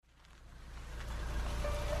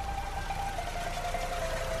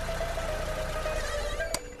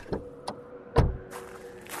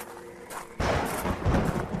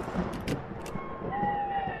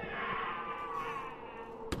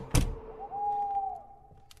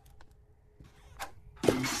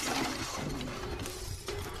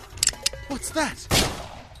What's that?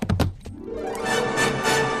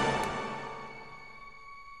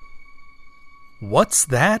 What's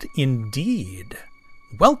that indeed?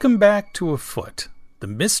 Welcome back to Afoot, the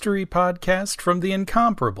mystery podcast from The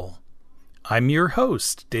Incomparable. I'm your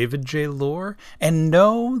host, David J. Lohr, and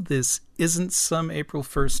no, this isn't some April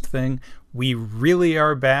 1st thing. We really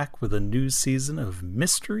are back with a new season of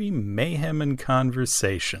mystery, mayhem, and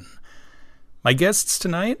conversation. My guests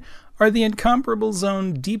tonight are The Incomparable's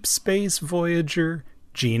own Deep Space Voyager,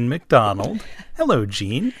 Jean MacDonald. Hello,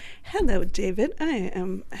 Jean. Hello, David. I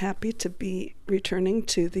am happy to be returning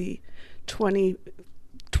to the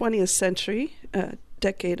 20th century,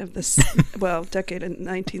 decade of this, decade in the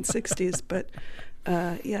 1960s, but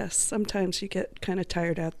yes, sometimes you get kind of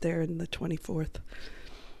tired out there in the 24th.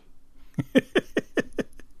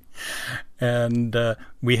 And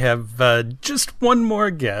we have just one more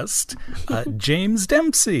guest, James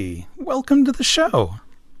Dempsey. Welcome to the show.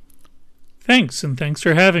 Thanks, and thanks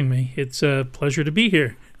for having me. It's a pleasure to be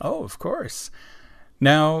here. Oh, of course.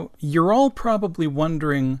 Now, you're all probably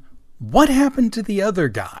wondering, what happened to the other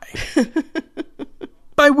guy?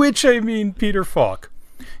 By which I mean Peter Falk.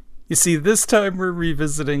 You see, this time we're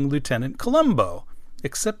revisiting Lieutenant Columbo,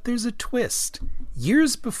 except there's a twist.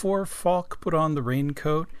 Years before Falk put on the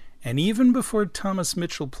raincoat, and even before Thomas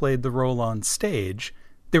Mitchell played the role on stage,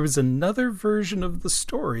 there was another version of the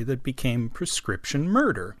story that became Prescription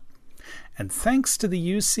Murder. And thanks to the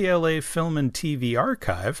UCLA Film and TV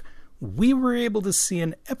Archive, we were able to see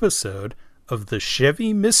an episode of the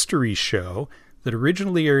Chevy Mystery Show that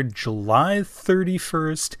originally aired July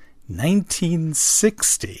 31st,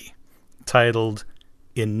 1960, titled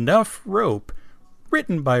Enough Rope,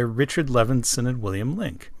 written by Richard Levinson and William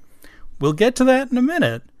Link. We'll get to that in a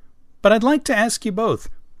minute, but I'd like to ask you both,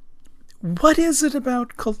 what is it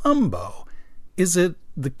about Columbo? Is it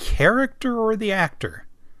the character or the actor?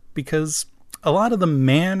 Because a lot of the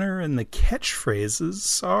manner and the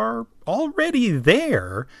catchphrases are already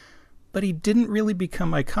there, but he didn't really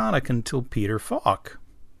become iconic until Peter Falk.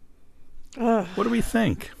 What do we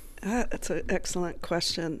think? That's an excellent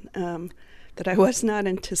question that I was not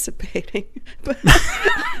anticipating. But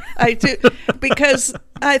I do, because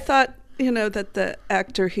I thought, that the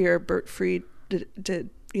actor here, Bert Freed,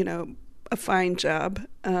 did a fine job.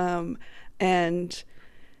 And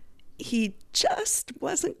he just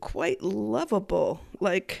wasn't quite lovable.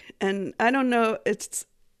 And I don't know,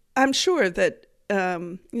 I'm sure that,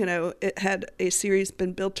 it had a series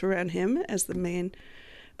been built around him as the main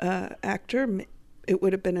actor, it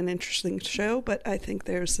would have been an interesting show, but I think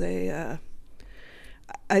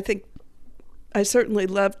I certainly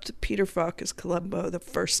loved Peter Falk as Columbo the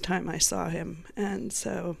first time I saw him. And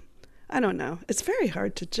so, I don't know. It's very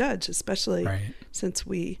hard to judge, especially since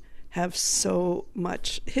we have so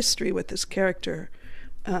much history with this character,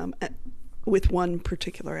 with one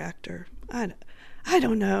particular actor. I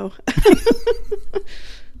don't know.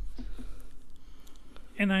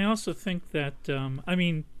 And I also think that,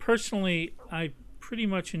 personally, I pretty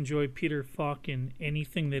much enjoy Peter Falk in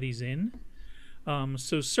anything that he's in.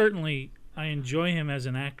 So certainly I enjoy him as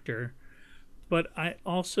an actor. But I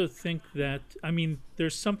also think that,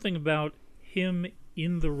 there's something about him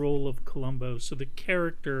in the role of Columbo. So the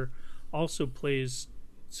character also plays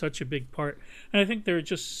such a big part. And I think there are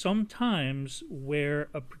just some times where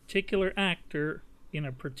a particular actor in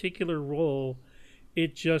a particular role,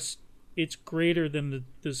 it's greater than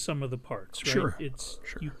the sum of the parts, right? Sure.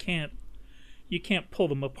 You can't pull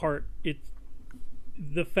them apart.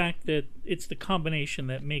 The fact that it's the combination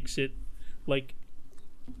that makes it like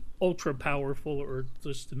ultra powerful, or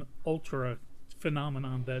just an ultra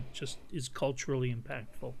phenomenon that just is culturally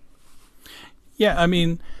impactful. Yeah,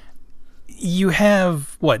 you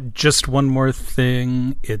have, just one more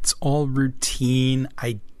thing. It's all routine.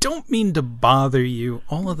 I don't mean to bother you.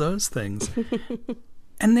 All of those things.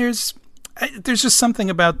 And there's just something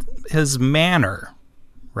about his manner,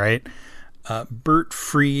 right? Bert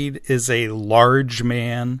Freed is a large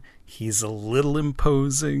man. He's a little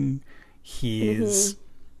imposing. He's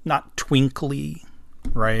not twinkly,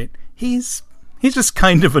 right? He's just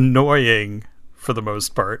kind of annoying for the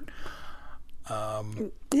most part.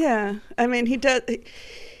 Yeah, he does.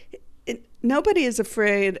 Nobody is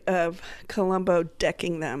afraid of Columbo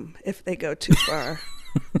decking them if they go too far.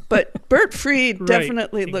 But Bert Freed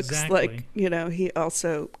definitely looks like, he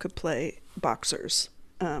also could play boxers,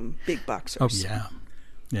 big boxers. Oh, yeah.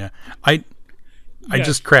 Yeah. I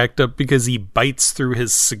just cracked up because he bites through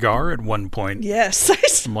his cigar at one point. Yes, I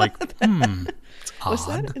saw I'm like, that. It's Was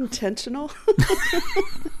odd. that intentional?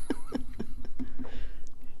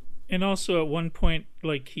 And also at one point,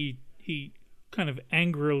 he kind of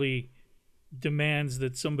angrily demands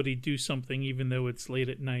that somebody do something even though it's late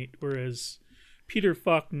at night, whereas Peter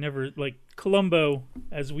Falk never, like Columbo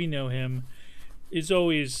as we know him, is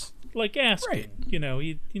always like asking. Right. You know,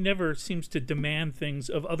 he never seems to demand things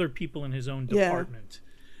of other people in his own department.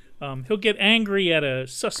 He'll get angry at a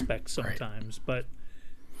suspect sometimes, but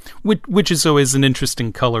which is always an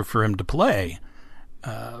interesting color for him to play.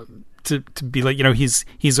 To be like, you know,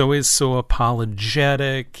 he's always so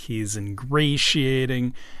apologetic, he's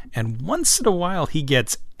ingratiating, and once in a while he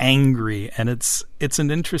gets angry, and it's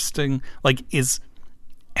an interesting, like, is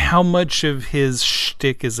how much of his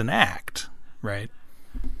shtick is an act, right?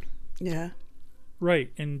 Yeah.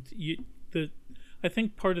 Right, and I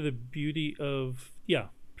think part of the beauty of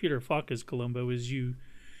Peter Falk as Columbo is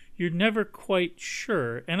you're never quite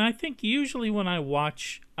sure. And I think usually when I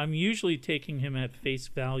watch, I'm usually taking him at face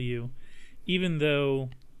value, even though,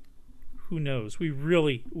 who knows?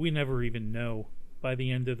 We never even know by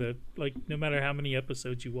the end of no matter how many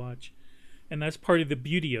episodes you watch. And that's part of the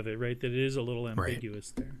beauty of it, right? That it is a little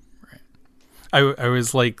ambiguous there. Right. I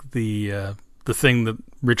always like the thing that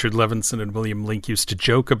Richard Levinson and William Link used to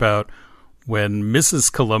joke about when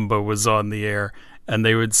Mrs. Columbo was on the air, and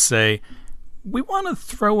they would say, we want to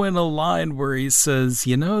throw in a line where he says,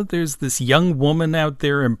 you know, there's this young woman out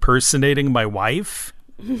there impersonating my wife.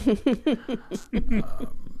 Because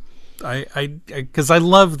I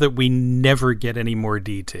love that we never get any more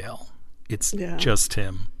detail. It's just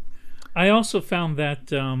him. I also found that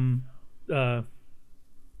the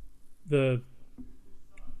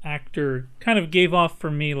actor kind of gave off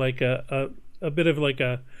for me like a bit of like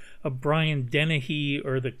a Brian Dennehy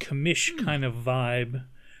or the Commish kind of vibe.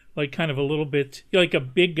 Like kind of a little bit like a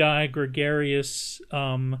big guy, gregarious,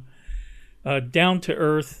 down to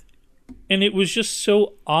earth, and it was just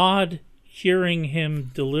so odd hearing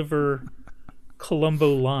him deliver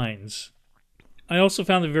Columbo lines. I also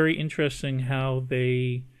found it very interesting how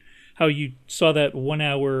you saw that 1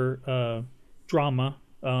 hour drama,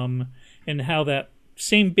 and how that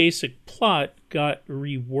same basic plot got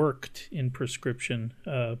reworked in Prescription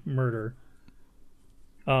Murder.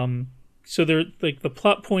 So the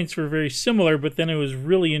plot points were very similar, but then it was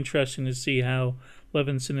really interesting to see how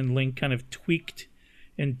Levinson and Link kind of tweaked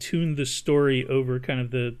and tuned the story over kind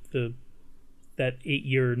of that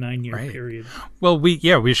 8-year or 9-year period. Well,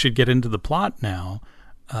 we should get into the plot now.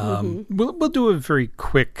 We'll do a very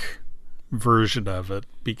quick version of it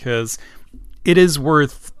because it is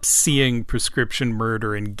worth seeing Prescription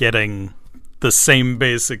Murder and getting the same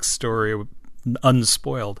basic story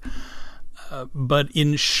unspoiled. But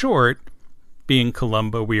in short, being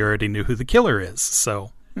Columbo, we already knew who the killer is.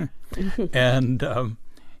 So, and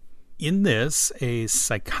in this, a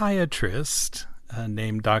psychiatrist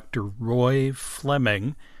named Dr. Roy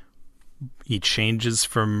Fleming, he changes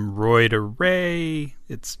from Roy to Ray.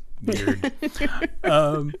 It's weird.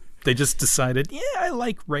 They just decided, I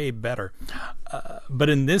like Ray better. But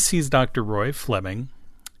in this, he's Dr. Roy Fleming,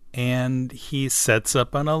 and he sets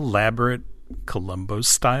up an elaborate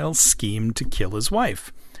Columbo-style scheme to kill his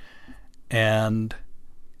wife. And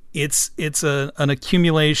it's an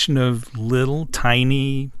accumulation of little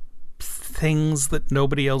tiny things that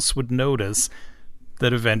nobody else would notice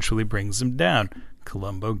that eventually brings him down.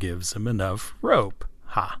 Columbo gives him enough rope.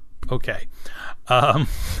 Ha. Okay.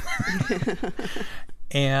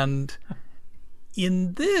 And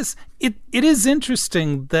in this, it is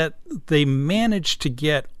interesting that they managed to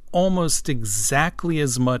get almost exactly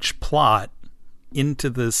as much plot into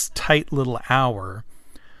this tight little hour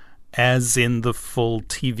as in the full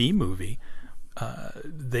TV movie.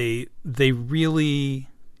 They really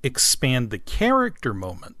expand the character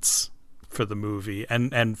moments for the movie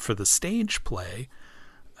and for the stage play.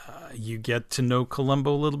 You get to know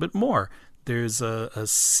Columbo a little bit more. There's a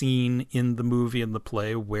scene in the movie and the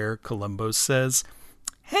play where Columbo says,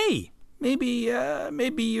 "Hey,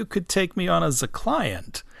 maybe you could take me on as a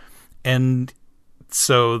client," and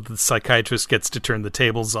so the psychiatrist gets to turn the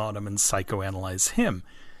tables on him and psychoanalyze him.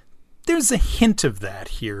 There's a hint of that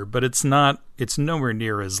here, but it's nowhere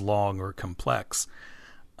near as long or complex.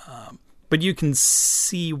 But you can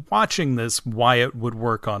see watching this why it would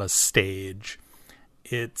work on a stage.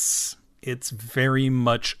 It's very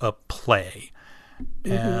much a play.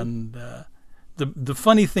 Mm-hmm. And the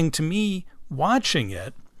funny thing to me watching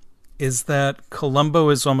it is that Columbo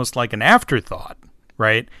is almost like an afterthought,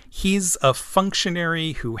 right? He's a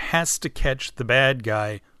functionary who has to catch the bad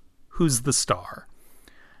guy who's the star.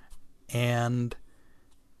 And,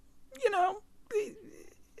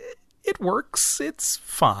 it works. It's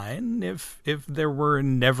fine. If there were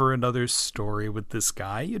never another story with this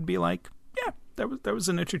guy, you'd be like, yeah, that was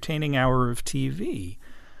an entertaining hour of TV.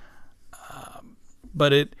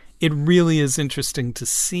 But it it really is interesting to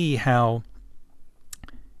see how,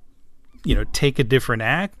 take a different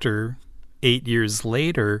actor 8 years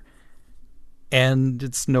later, and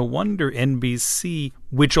it's no wonder NBC,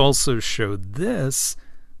 which also showed this,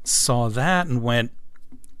 saw that and went,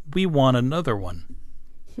 we want another one.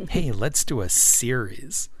 Hey, let's do a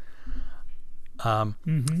series.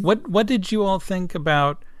 What did you all think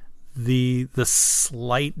about the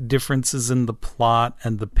slight differences in the plot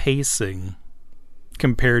and the pacing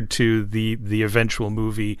compared to the eventual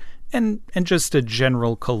movie and just a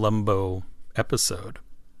general Columbo episode?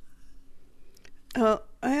 I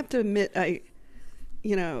have to admit, I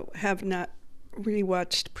have not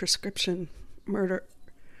rewatched Prescription Murder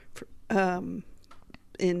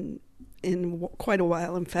in quite a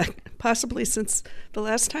while. In fact, possibly since the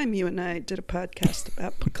last time you and I did a podcast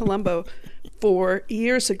about Columbo 4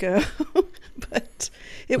 years ago. But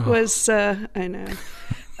it was, I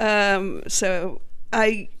know. So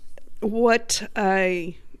what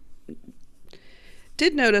I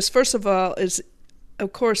did notice, first of all, is,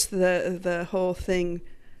 of course, the whole thing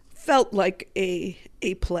felt like a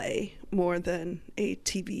play more than a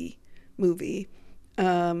TV movie.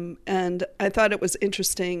 And I thought it was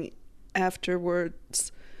interesting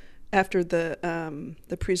afterwards, after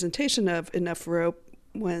the presentation of Enough Rope,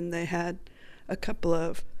 when they had a couple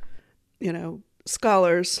of,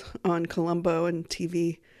 scholars on Columbo and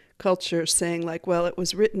TV culture saying, like, well, it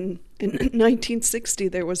was written in 1960,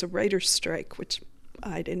 there was a writer's strike, which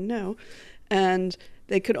I didn't know, and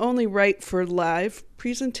they could only write for live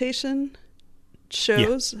presentation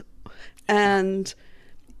shows. Yeah. And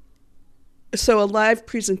so a live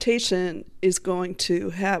presentation is going to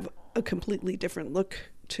have a completely different look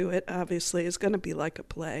to it, obviously. It's going to be like a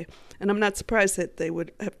play. And I'm not surprised that they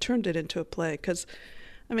would have turned it into a play, because,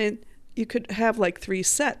 you could have like 3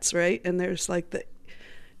 sets, right? And there's like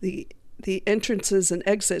the entrances and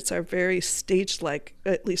exits are very stage-like,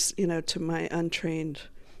 at least, to my untrained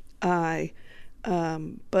eye.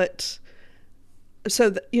 But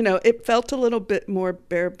so, it felt a little bit more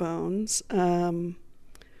bare bones.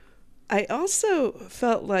 I also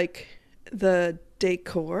felt like the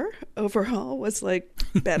decor overall was like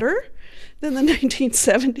better than the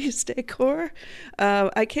 1970s decor.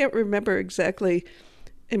 I can't remember exactly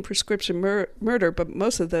in Prescription Murder, but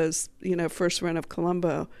most of those, first run of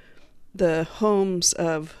Columbo, the homes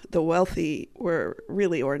of the wealthy were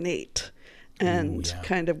really ornate and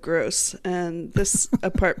kind of gross. And this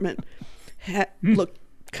apartment looked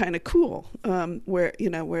kind of cool, where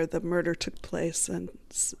the murder took place. And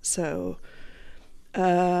so,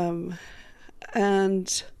 and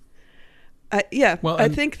I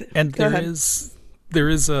think, and there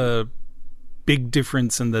is a big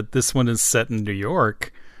difference in that this one is set in New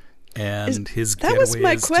York, and his getaway was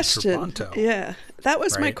my is question. to Toronto. Yeah, that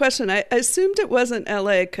was my question. I assumed it wasn't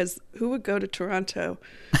L.A. because who would go to Toronto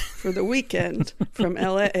for the weekend from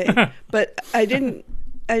L.A.? But I didn't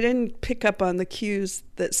pick up on the cues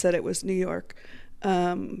that said it was New York,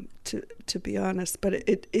 to be honest. But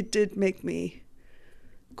it did make me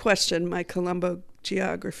question my Columbo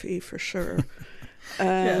geography for sure.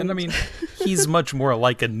 Yeah, and he's much more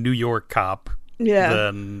like a New York cop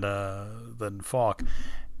than Falk.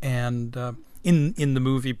 And in the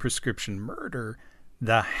movie Prescription Murder,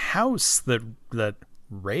 the house that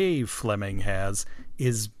Ray Fleming has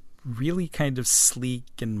is really kind of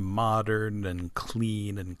sleek and modern and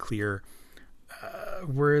clean and clear,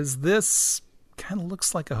 whereas this kind of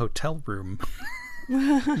looks like a hotel room.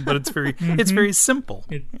 But it's very simple.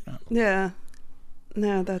 Yeah,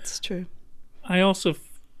 no, that's true. I also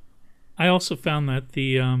found that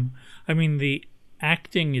the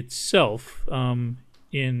acting itself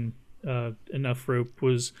in Enough Rope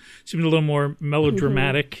seemed a little more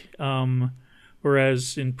melodramatic,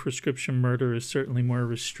 whereas in Prescription Murder is certainly more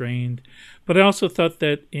restrained. But I also thought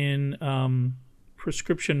that in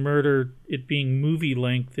Prescription Murder, it being movie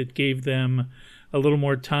length, it gave them a little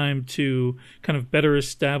more time to kind of better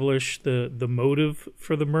establish the motive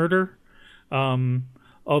for the murder.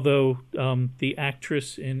 Although the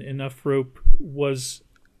actress in Enough Rope was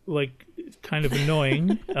like kind of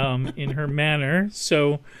annoying in her manner,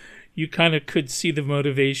 so you kind of could see the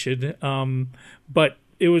motivation, but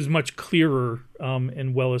it was much clearer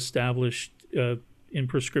and well established in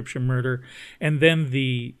Prescription Murder. And then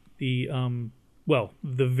the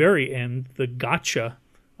very end, the gotcha,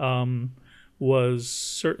 was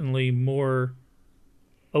certainly more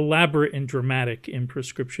elaborate and dramatic in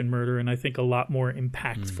Prescription Murder, and I think a lot more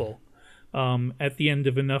impactful. At the end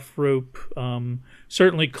of Enough Rope,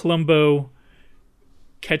 certainly Columbo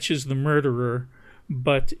catches the murderer,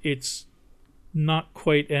 but it's not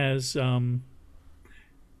quite as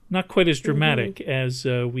not quite as dramatic as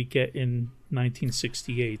we get in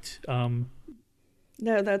 1968. No,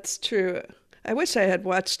 that's true. I wish I had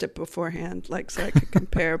watched it beforehand, like so I could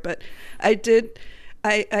compare. But I did.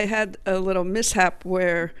 I had a little mishap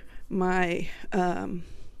where my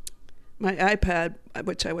my iPad,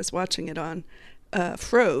 which I was watching it on,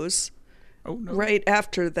 froze. Oh, no. Right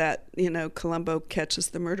after that, Columbo catches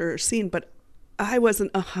the murderer scene. But I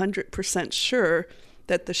wasn't 100% sure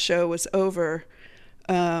that the show was over.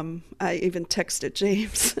 I even texted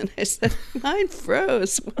James and I said, mine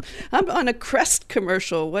froze. I'm on a Crest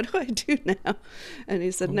commercial. What do I do now? And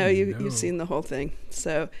he said, no, you've seen the whole thing.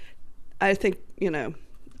 So I think,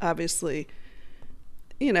 obviously,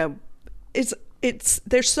 they're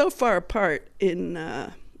so far apart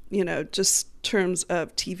in, just terms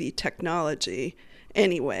of TV technology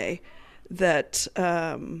anyway, that,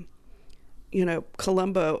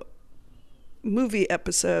 Columbo movie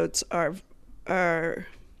episodes are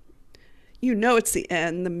it's the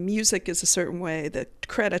end, the music is a certain way, the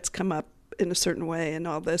credits come up in a certain way and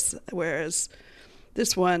all this, whereas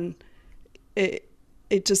this one it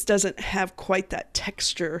just doesn't have quite that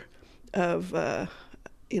texture of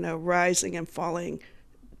rising and falling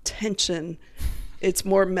tension. It's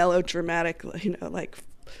more melodramatic, like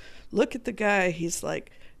look at the guy, he's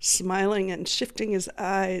like smiling and shifting his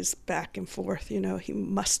eyes back and forth, he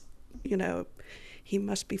must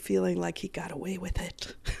be feeling like he got away with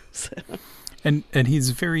it. So. And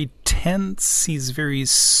he's very tense. He's very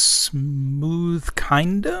smooth,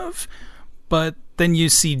 kind of. But then you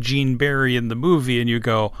see Gene Barry in the movie and you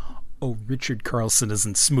go, oh, Richard Carlson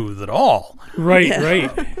isn't smooth at all. Right, yeah.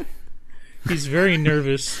 Right. He's very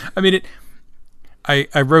nervous. I mean,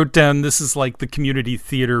 I wrote down this is like the community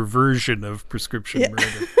theater version of Prescription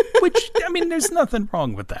Murder. Which, I mean, there's nothing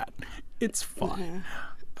wrong with that. It's fine.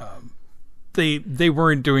 Yeah. They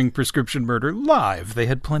weren't doing Prescription Murder live. They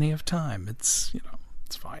had plenty of time. It's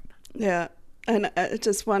fine. Yeah, and I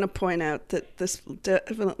just want to point out that this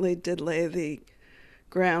definitely did lay the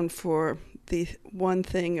ground for the one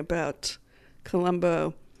thing about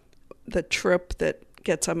Columbo, the trope that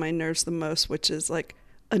gets on my nerves the most, which is like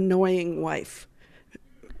annoying wife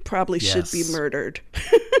probably should be murdered.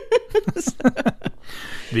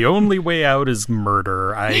 The only way out is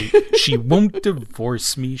murder. She won't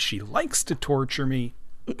divorce me. She likes to torture me.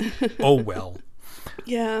 Oh, well.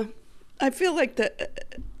 Yeah. I feel like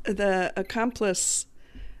the accomplice,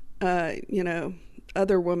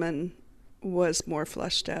 other woman was more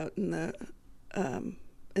fleshed out in the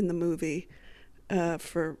movie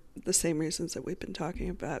for the same reasons that we've been talking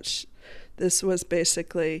about. This was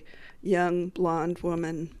basically young blonde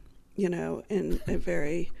woman, in a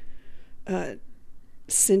very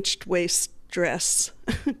cinched waist dress,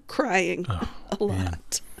 crying a lot. Man.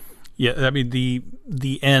 Yeah, I mean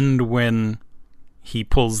the end when he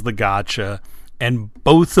pulls the gotcha and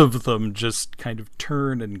both of them just kind of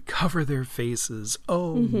turn and cover their faces.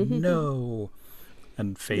 Oh no,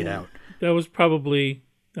 and fade out. That was probably,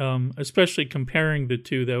 especially comparing the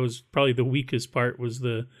two, that was probably the weakest part was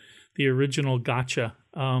the original gotcha.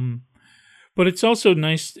 But it's also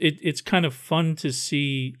nice. It's kind of fun to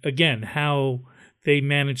see again how they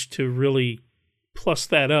managed to really plus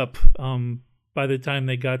that up by the time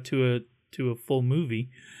they got to a full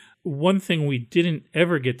movie. One thing we didn't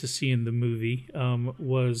ever get to see in the movie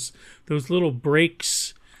was those little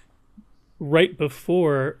breaks right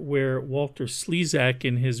before where Walter Slezak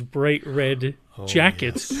in his bright red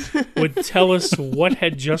jacket would tell us what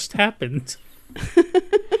had just happened.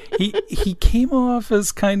 He came off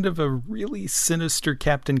as kind of a really sinister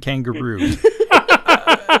Captain Kangaroo.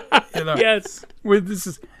 Yes. With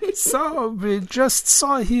this, so we just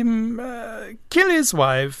saw him kill his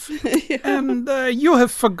wife, and you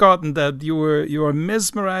have forgotten that you were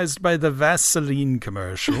mesmerized by the Vaseline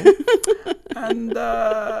commercial, and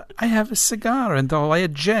I have a cigar and all, a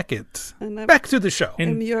jacket. And back to the show.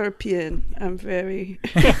 I'm European. I'm very,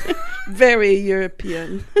 very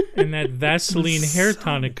European. And that Vaseline hair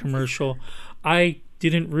tonic commercial, I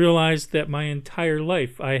didn't realize that my entire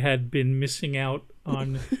life I had been missing out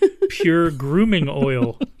on pure grooming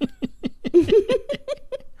oil.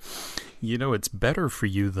 It's better for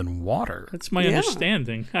you than water. That's my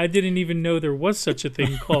understanding. I didn't even know there was such a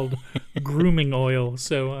thing called grooming oil.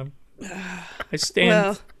 So I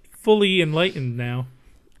stand fully enlightened now.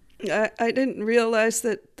 I didn't realize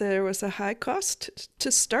that there was a high cost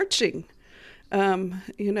to starching.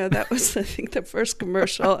 That was, I think, the first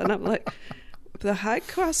commercial. And I'm like, the high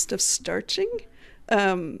cost of starching?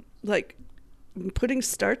 Like, putting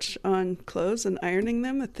starch on clothes and ironing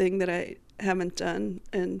them, a thing that I haven't done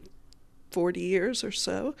in 40 years or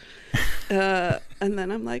so. And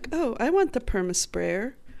then I'm like, I want the perma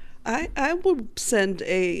sprayer. I will send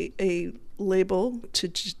a label to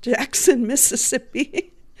Jackson,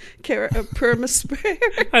 Mississippi, Perma Spray.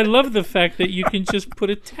 I love the fact that you can just put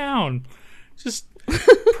a town, just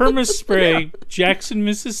Perma Spray, Jackson,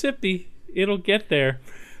 Mississippi. It'll get there.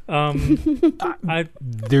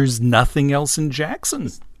 There's nothing else in Jackson.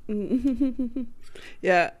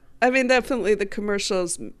 Yeah, I mean, definitely the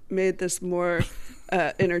commercials made this more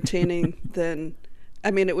entertaining than. I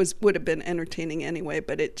mean, it would have been entertaining anyway,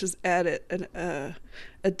 but it just added a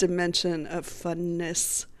dimension of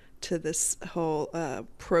funness to this whole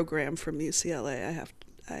program from UCLA.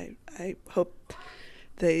 I hope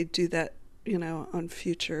they do that, on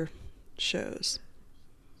future shows.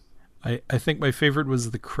 I think my favorite was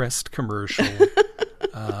the Crest commercial.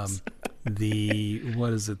 The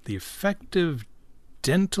effective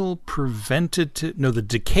dental preventative, the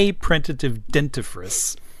decay preventative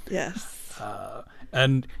dentifrice. Yes.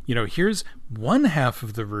 And, here's one half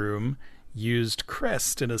of the room used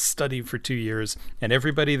Crest in a study for 2 years, and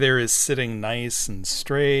everybody there is sitting nice and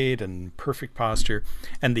straight and perfect posture.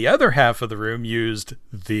 And the other half of the room used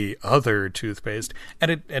the other toothpaste,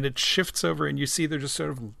 and it shifts over, and you see they're just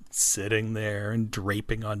sort of sitting there and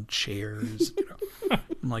draping on chairs.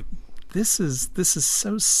 I'm like, this is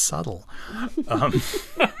so subtle.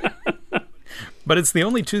 But it's the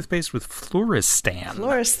only toothpaste with Fluoristan.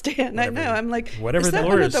 Fluoristan, I know. I'm like, whatever is that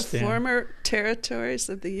one of the Fluoristan. Former territories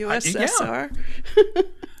of the USSR? Yeah.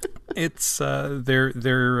 It's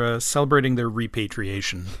they're celebrating their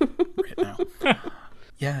repatriation right now.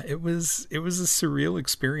 Yeah, it was a surreal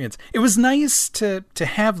experience. It was nice to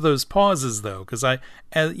have those pauses though, because I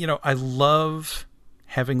love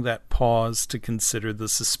having that pause to consider the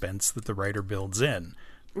suspense that the writer builds in.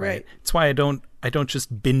 Right. It's why I don't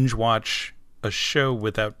just binge watch a show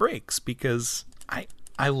without breaks, because I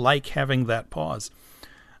like having that pause.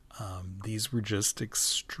 These were just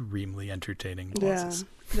extremely entertaining pauses.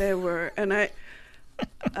 Yeah, they were. And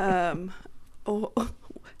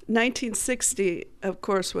 1960, of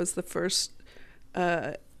course, was the first,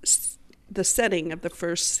 the setting of the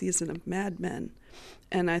first season of Mad Men.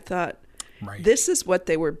 And I thought, Right. This is what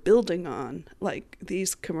they were building on, like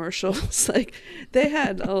these commercials. Like they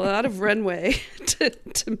had a lot of runway to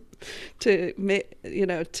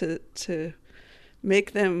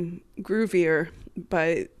make them groovier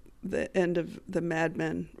by the end of the Mad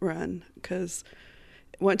Men run. Because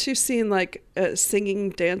once you've seen like singing,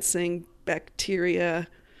 dancing, bacteria,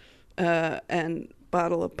 and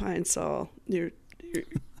bottle of Pine Sol, you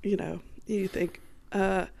think.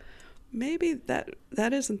 Maybe that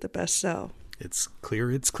isn't the best sell. It's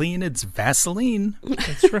clear, it's clean, it's Vaseline.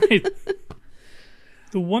 That's right.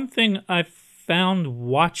 The one thing I found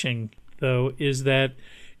watching, though, is that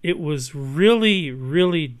it was really,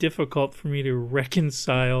 really difficult for me to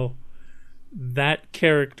reconcile that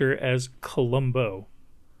character as Columbo.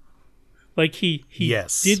 Like he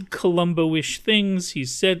Yes. did Columbo-ish things. He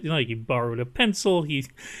said, like, he borrowed a pencil. He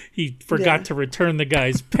forgot to return the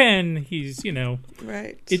guy's pen. He's,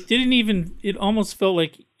 Right. It almost felt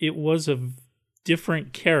like it was a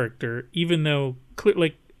different character, even though,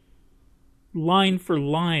 like, line for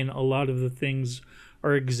line, a lot of the things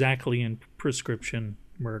are exactly in Prescription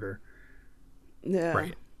Murder. Yeah.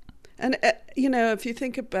 Right. And, if you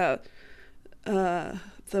think about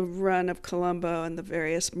the run of Columbo and the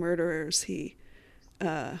various murderers he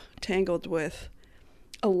tangled with,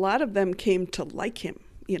 a lot of them came to like him,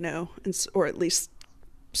 or at least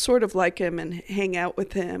sort of like him and hang out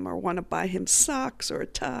with him or want to buy him socks or a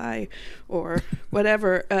tie or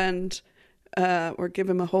whatever, and or give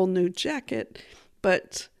him a whole new jacket.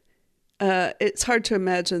 But it's hard to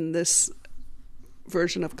imagine this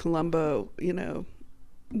version of Columbo,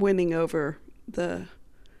 winning over the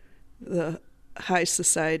high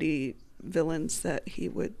society villains that he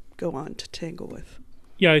would go on to tangle with.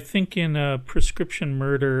 Yeah, I think in Prescription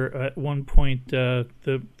Murder, at one point, the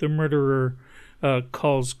murderer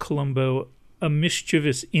calls Columbo a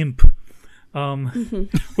mischievous imp,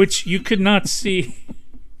 which you could not see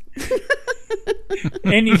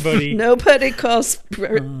anybody. Nobody calls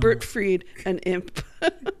Bert Fried an imp.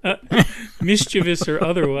 Mischievous or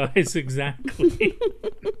otherwise, exactly.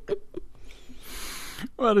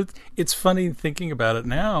 Well, it's funny thinking about it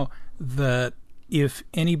now that if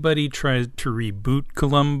anybody tried to reboot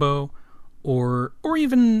Columbo or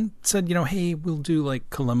even said, hey, we'll do like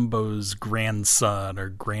Columbo's grandson or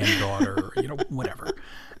granddaughter, or, whatever.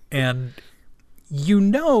 And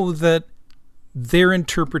that their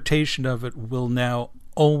interpretation of it will now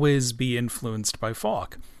always be influenced by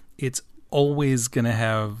Falk. It's always going to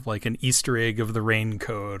have like an Easter egg of the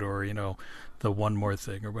raincoat or, the one more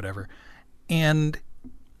thing or whatever. And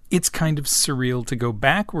it's kind of surreal to go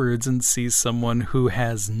backwards and see someone who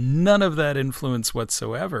has none of that influence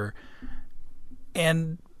whatsoever.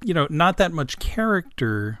 And, not that much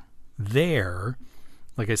character there.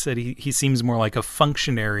 Like I said, he seems more like a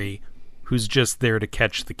functionary who's just there to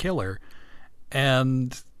catch the killer.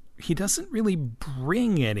 And he doesn't really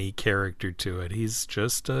bring any character to it. He's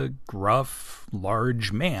just a gruff,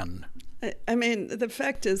 large man. I mean, the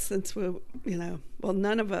fact is, since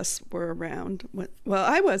none of us were around.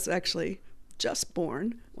 I was actually just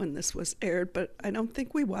born when this was aired, but I don't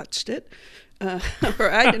think we watched it,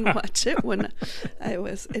 or I didn't watch it when I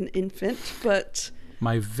was an infant. But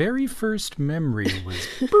my very first memory was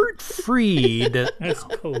Bert Freed. That's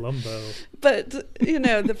Columbo. But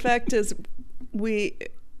the fact is, we,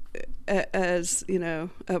 as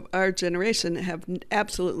of our generation, have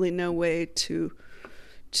absolutely no way to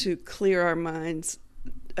clear our minds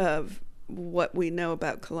of what we know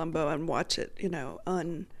about Columbo and watch it,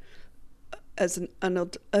 as an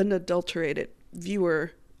unadulterated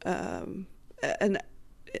viewer. And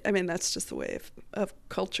I mean, that's just the way of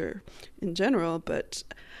culture in general. But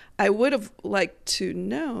I would have liked to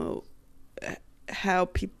know how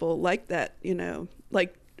people like that,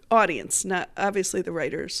 like audience, not obviously the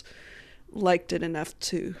writers liked it enough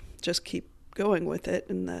to just keep going with it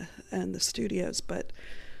in the studios, but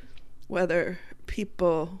whether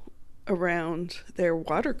people around their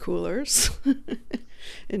water coolers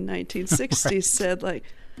in 1960s right. said, like,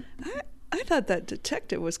 I thought that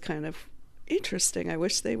detective was kind of interesting. I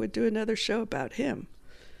wish they would do another show about him.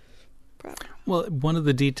 Probably. Well, one of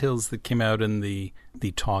the details that came out in the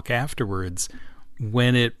talk afterwards,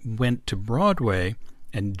 when it went to Broadway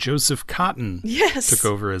and Joseph Cotton yes. took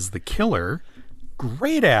over as the killer,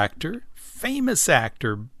 great actor, famous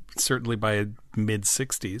actor, certainly by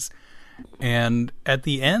mid-60s. And at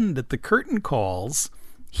the end, at the curtain calls,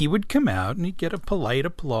 he would come out and he'd get a polite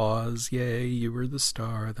applause. Yay, you were the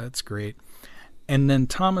star. That's great. And then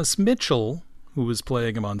Thomas Mitchell, who was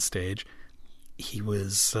playing him on stage, he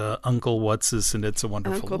was Uncle What's-This and It's a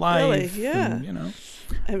Wonderful Uncle Life. Billy, yeah. And,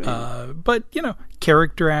 I mean, but,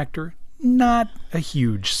 character actor, not a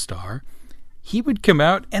huge star. He would come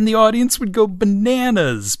out and the audience would go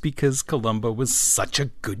bananas because Columbo was such a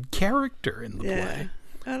good character in the play.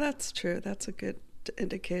 Oh, that's true. That's a good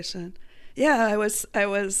indication. Yeah, I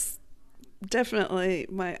was definitely,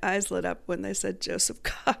 my eyes lit up when they said Joseph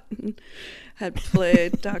Cotton had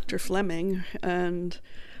played Dr. Fleming, and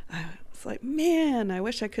I was like, man, I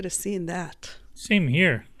wish I could have seen that. Same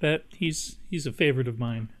here. That he's a favorite of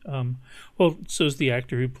mine. Well, so's the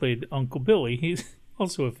actor who played Uncle Billy. He's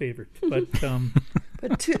also a favorite. But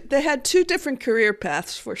but they had two different career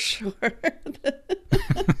paths for sure.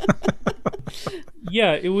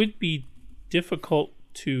 Yeah, it would be difficult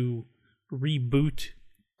to reboot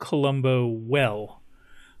Columbo well.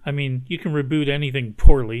 I mean, you can reboot anything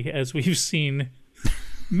poorly, as we've seen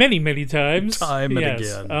many, many times. Time and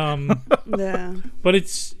again. Yeah. But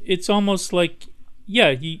it's almost like,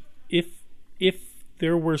 if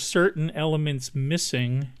there were certain elements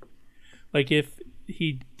missing, like if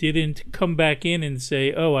he didn't come back in and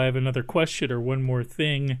say, oh, I have another question or one more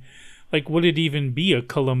thing, like, would it even be a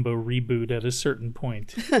Columbo reboot at a certain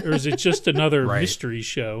point? Or is it just another right. mystery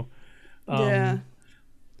show? Yeah.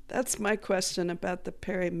 That's my question about the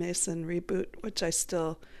Perry Mason reboot, which I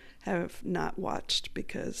still have not watched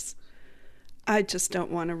because I just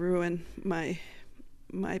don't want to ruin my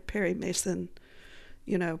Perry Mason,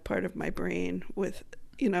 part of my brain with,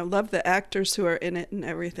 love the actors who are in it and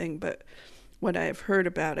everything, but what I have heard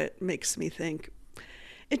about it makes me think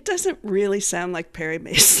it doesn't really sound like Perry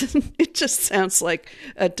Mason. It just sounds like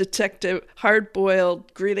a detective,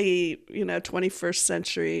 hard-boiled, gritty, 21st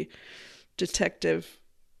century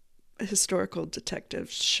historical detective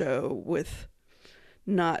show with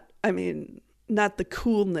not the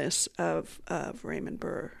coolness of Raymond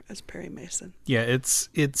Burr as Perry Mason. Yeah,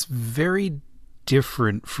 it's very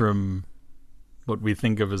different from what we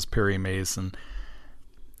think of as Perry Mason.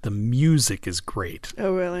 The music is great.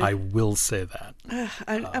 Oh, really? I will say that.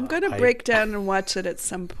 I'm going to break down and watch it at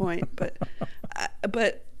some point, but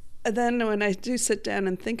then when I do sit down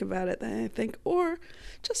and think about it, then I think, or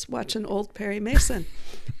just watch an old Perry Mason.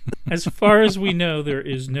 As far as we know, there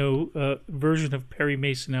is no version of Perry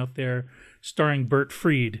Mason out there starring Bert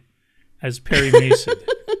Freed as Perry Mason.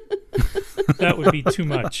 That would be too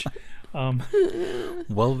much.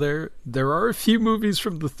 Well, there are a few movies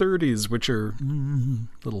from the 30s which are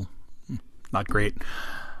little not great.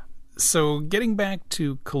 So getting back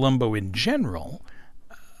to Columbo in general,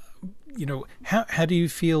 how do you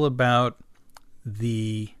feel about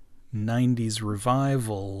the 90s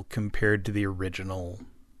revival compared to the original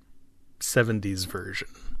 70s version?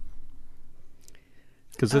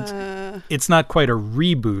 Because it's not quite a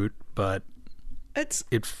reboot, but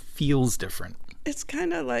it feels different. It's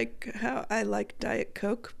kind of like how I like Diet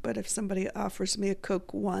Coke, but if somebody offers me a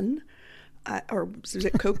Coke 1, or is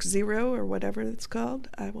it Coke Zero or whatever it's called,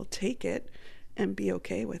 I will take it and be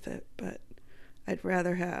okay with it. But I'd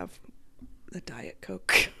rather have the Diet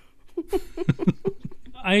Coke.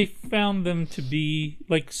 I found them to be,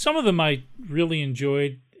 like, some of them I really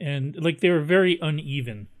enjoyed, and like they were very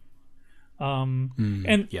uneven.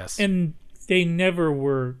 Yes. And they never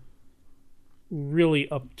were really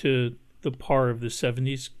up to the par of the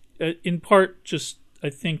 70s. In part, just I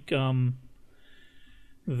think I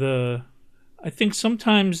think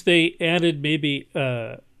sometimes they added maybe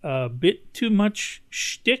a bit too much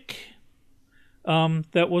shtick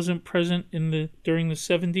that wasn't present during the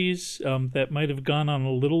 70s. That might have gone on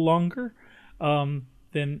a little longer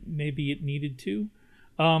than maybe it needed to.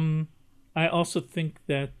 I also think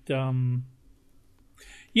that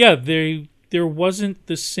there wasn't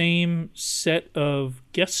the same set of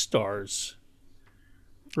guest stars,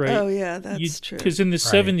 right? Oh yeah, that's true. Because in the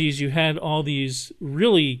 70s you had all these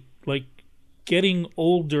really like getting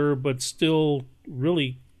older but still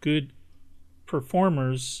really good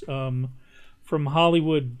performers from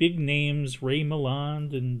Hollywood, big names, Ray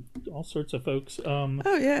Milland and all sorts of folks.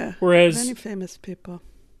 Oh yeah, whereas many famous people.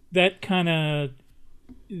 That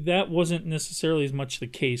wasn't necessarily as much the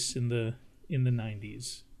case in the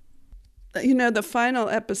 90s. You know, the final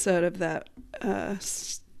episode of that,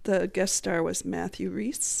 the guest star was Matthew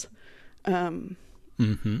Rhys, who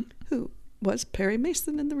was Perry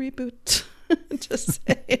Mason in the reboot. Just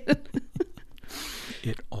saying.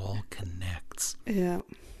 It all connects. Yeah.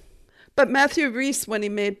 But Matthew Rhys, when he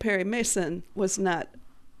made Perry Mason, was not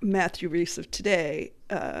Matthew Rhys of today,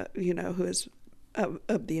 who is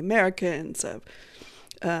of the Americans, of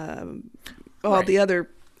all the other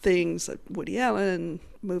things, like Woody Allen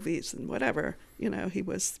movies and whatever. He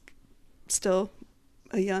was still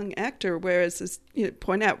a young actor, whereas, as you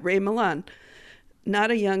point out, Ray Milland,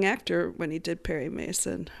 not a young actor when he did Perry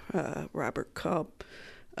Mason. Robert Culp.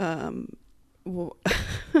 I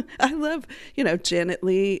love, Janet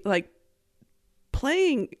Leigh, like,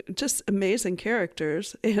 playing just amazing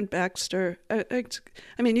characters. Anne Baxter. I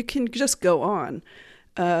mean, you can just go on.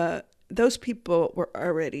 Those people were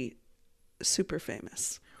already super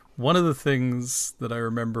famous. One of the things that I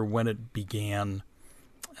remember when it began,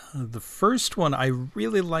 the first one, I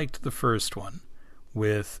really liked the first one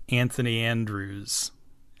with Anthony Andrews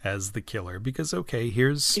as the killer, because, okay,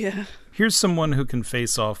 here's someone who can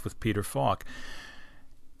face off with Peter Falk.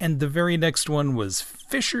 And the very next one was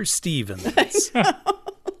Fisher Stevens.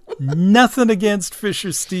 Nothing against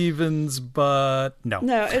Fisher Stevens, but no.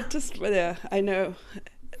 No, it just, I know.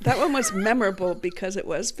 That one was memorable because it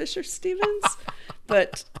was Fisher Stevens,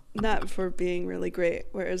 but not for being really great.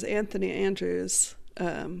 Whereas Anthony Andrews,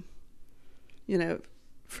 for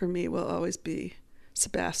me will always be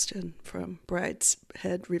Sebastian from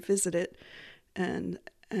Brideshead Revisited, and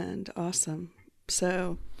awesome.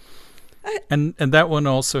 So, and that one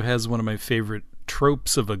also has one of my favorite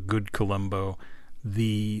tropes of a good Columbo.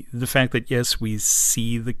 The fact that, yes, we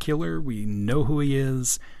see the killer, we know who he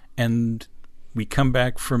is, and we come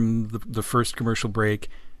back from the first commercial break,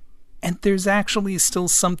 and there's actually still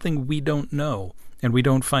something we don't know, and we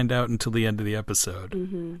don't find out until the end of the episode.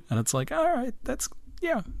 Mm-hmm. And it's like, all right, that's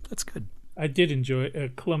good. I did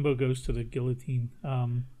enjoy Columbo Goes to the Guillotine.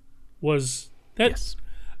 Yes.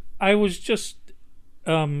 I was just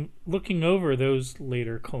looking over those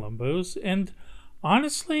later Columbos, and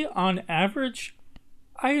honestly, on average,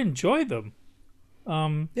 I enjoy them.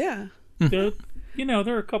 Yeah. There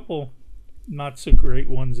are a couple not so great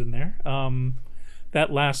ones in there.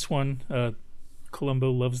 That last one,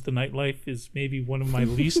 Columbo Loves the Nightlife, is maybe one of my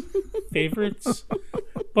least favorites.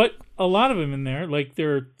 But a lot of them in there, like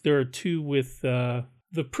there are two with the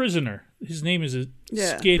prisoner. His name is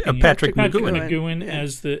escaping. Patrick McGoohan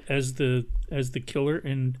as the killer,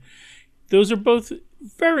 and those are both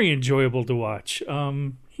very enjoyable to watch.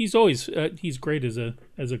 He's always he's great as a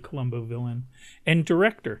Columbo villain and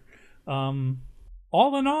director.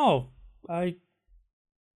 All in all, I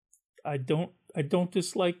don't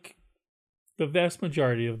dislike the vast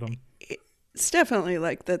majority of them. It's definitely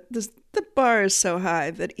like the bar is so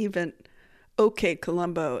high that even OK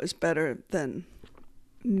Columbo is better than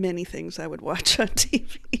many things I would watch on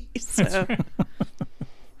TV. So.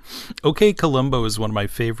 OK Columbo is one of my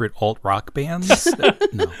favorite alt-rock bands.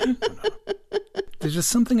 No. There's just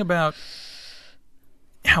something about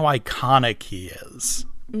how iconic he is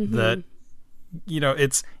that,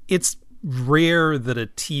 it's rare that a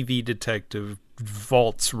TV detective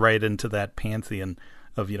vaults right into that pantheon.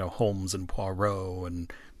 of, Holmes and Poirot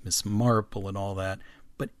and Miss Marple and all that.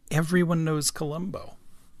 But everyone knows Columbo.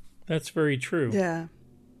 That's very true. Yeah.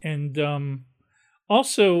 And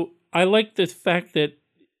also, I like the fact that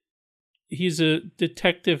he's a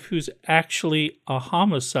detective who's actually a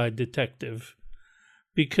homicide detective,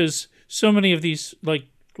 because so many of these, like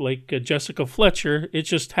Jessica Fletcher, it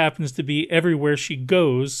just happens to be everywhere she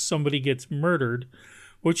goes, somebody gets murdered,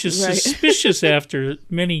 which is suspicious after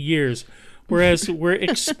many years. Whereas we're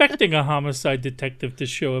expecting a homicide detective to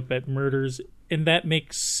show up at murders, and that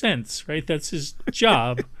makes sense, right? That's his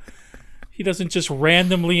job. He doesn't just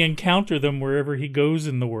randomly encounter them wherever he goes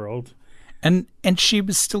in the world. And she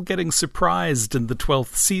was still getting surprised in the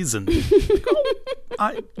 12th season.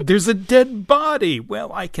 There's a dead body.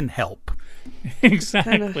 Well, I can help.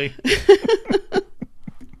 Exactly.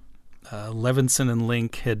 Levinson and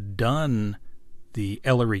Link had done the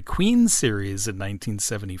Ellery Queen series in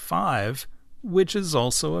 1975, which is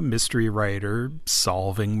also a mystery writer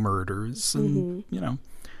solving murders, and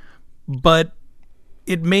but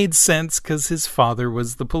it made sense because his father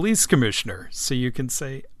was the police commissioner, so you can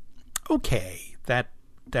say, okay, that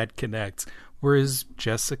connects. Whereas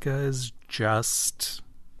Jessica is just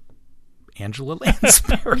Angela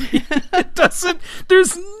Lansbury. It doesn't.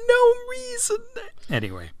 There's no reason.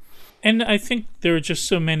 Anyway, and I think there are just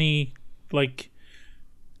so many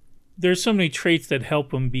there's so many traits that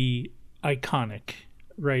help him be iconic,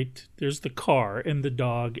 right? There's the car and the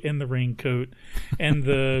dog and the raincoat and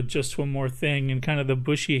the just one more thing and kind of the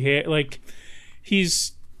bushy hair. He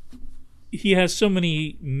has so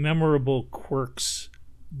many memorable quirks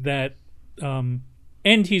that, and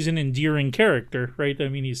he's an endearing character, right? I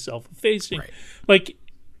mean, he's self-effacing. Right.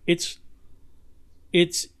 It's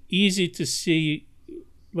easy to see,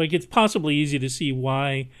 it's possibly easy to see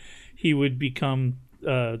why he would become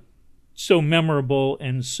so memorable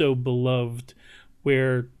and so beloved,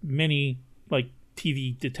 where many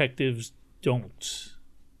TV detectives don't.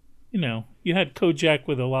 You had Kojak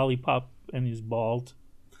with a lollipop and he's bald.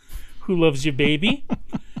 Who Loves You, Baby?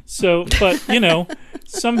 So, but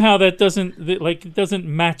somehow that doesn't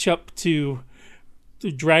match up to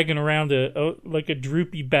dragging around a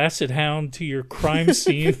droopy basset hound to your crime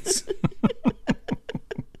scenes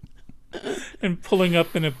and pulling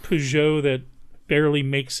up in a Peugeot that barely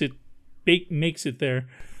makes it there.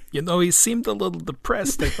 He seemed a little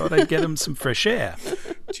depressed. I thought I'd get him some fresh air.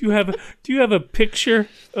 Do you have a picture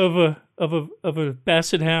of a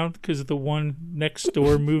basset hound, because the one next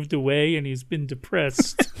door moved away and he's been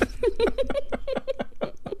depressed?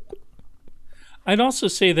 I'd also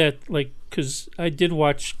say that, because I did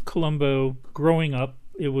watch Columbo growing up,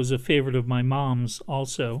 it was a favorite of my mom's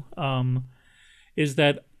also, is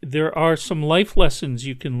that there are some life lessons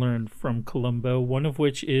you can learn from Columbo, one of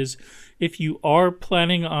which is, if you are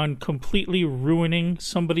planning on completely ruining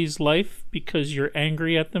somebody's life because you're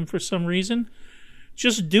angry at them for some reason,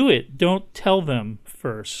 just do it. Don't tell them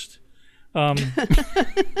first.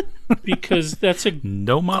 Because that's a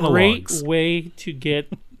great way to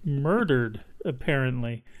get murdered,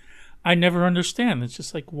 apparently. I never understand. It's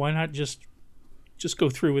just why not just go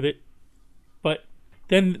through with it? But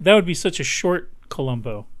then that would be such a short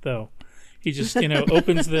Columbo, though. He just,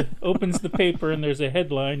 opens the paper and there's a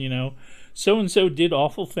headline, so and so did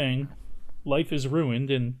awful thing, life is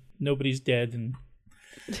ruined and nobody's dead, and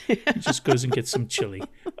he just goes and gets some chili.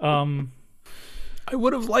 I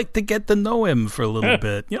would have liked to get to know him for a little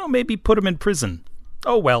bit. Maybe put him in prison.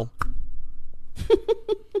 Oh well.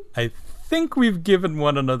 I think we've given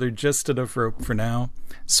one another just enough rope for now.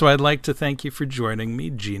 So I'd like to thank you for joining me,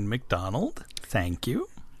 Jean MacDonald. Thank you.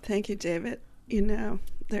 Thank you, David.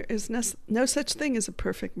 There is no such thing as a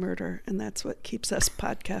perfect murder, and that's what keeps us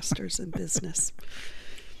podcasters in business.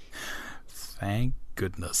 Thank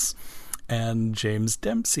goodness. And James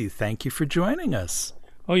Dempsey, thank you for joining us.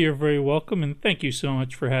 Oh, you're very welcome, and thank you so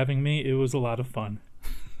much for having me. It was a lot of fun.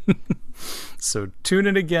 So tune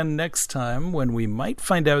in again next time when we might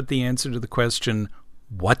find out the answer to the question,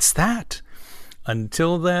 what's that?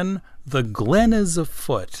 Until then, the Glen is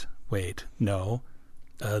afoot. Wait, no.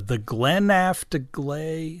 The Glen after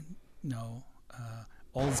Glay. No.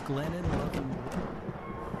 All's Glen in love and